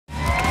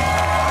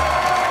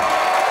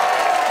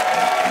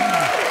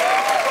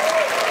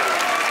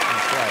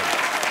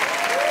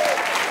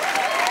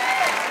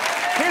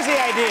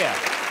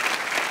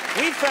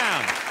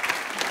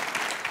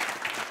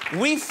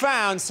We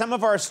found some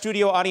of our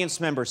studio audience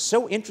members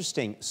so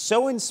interesting,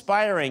 so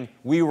inspiring,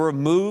 we were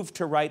moved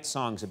to write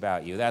songs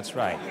about you. That's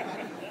right.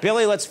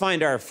 Billy, let's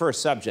find our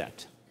first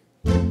subject.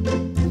 Why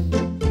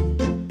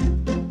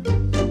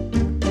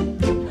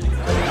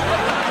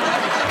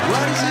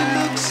does it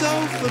look so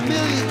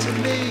familiar to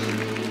me?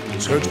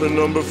 It's henchman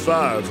number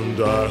 5 from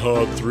Die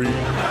Hard 3. Good.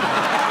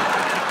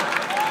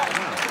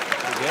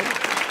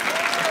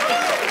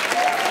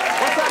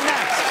 What's up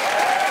next?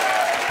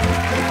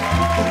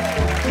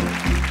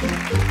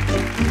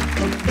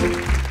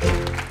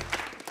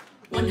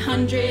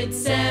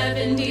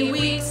 170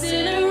 weeks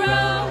in a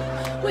row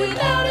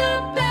without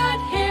a bad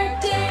hair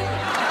day.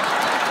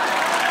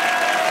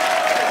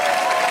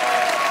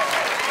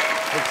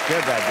 Looks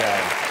good, that guy.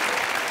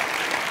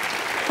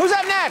 Who's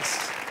up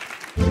next?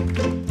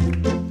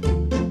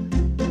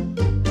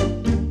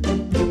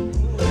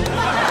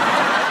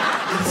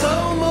 It's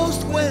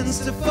almost Gwen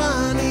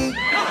Stefani.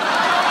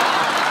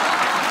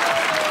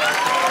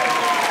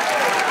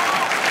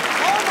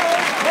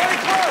 Almost. Very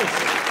close.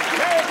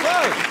 Very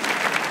close.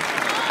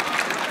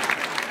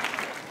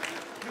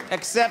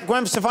 Except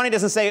Gwen Stefani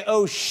doesn't say,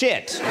 oh,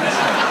 shit.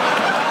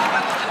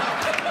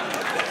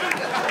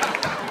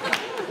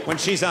 When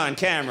she's on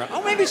camera.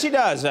 Oh, maybe she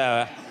does.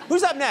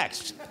 Who's up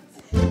next?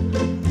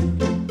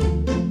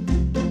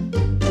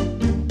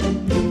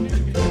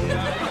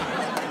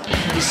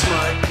 He's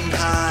smart and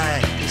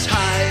high. He's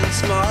high and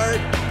smart.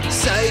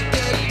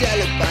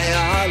 Psychedelic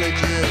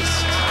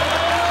biologist.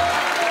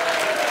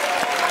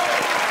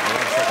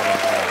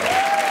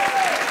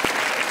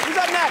 Who's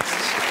up next?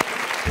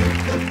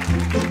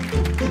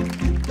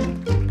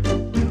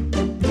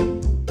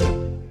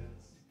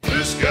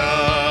 This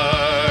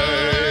guy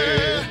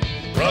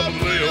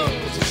probably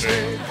owns the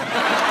same.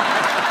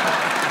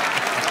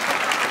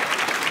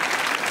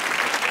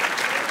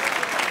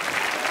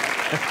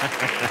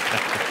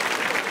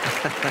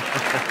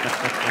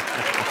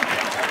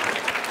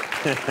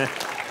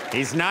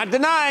 He's not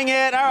denying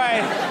it. All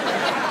right.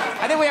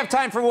 I think we have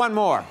time for one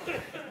more.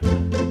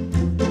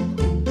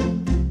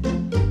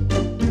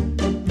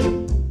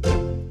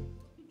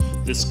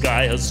 This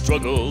guy has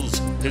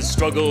struggles. His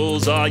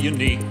struggles are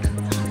unique.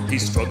 He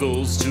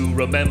struggles to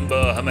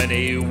remember how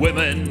many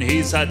women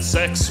he's had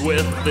sex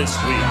with this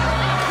week.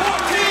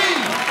 14!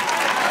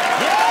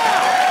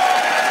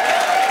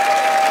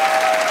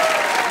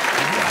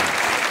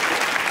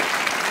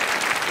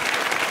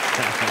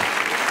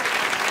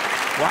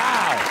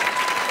 Wow.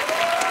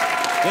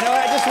 You know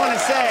what? I just want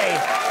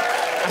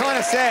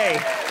to say,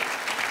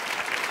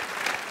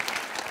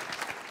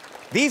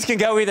 these can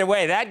go either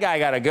way. That guy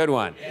got a good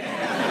one.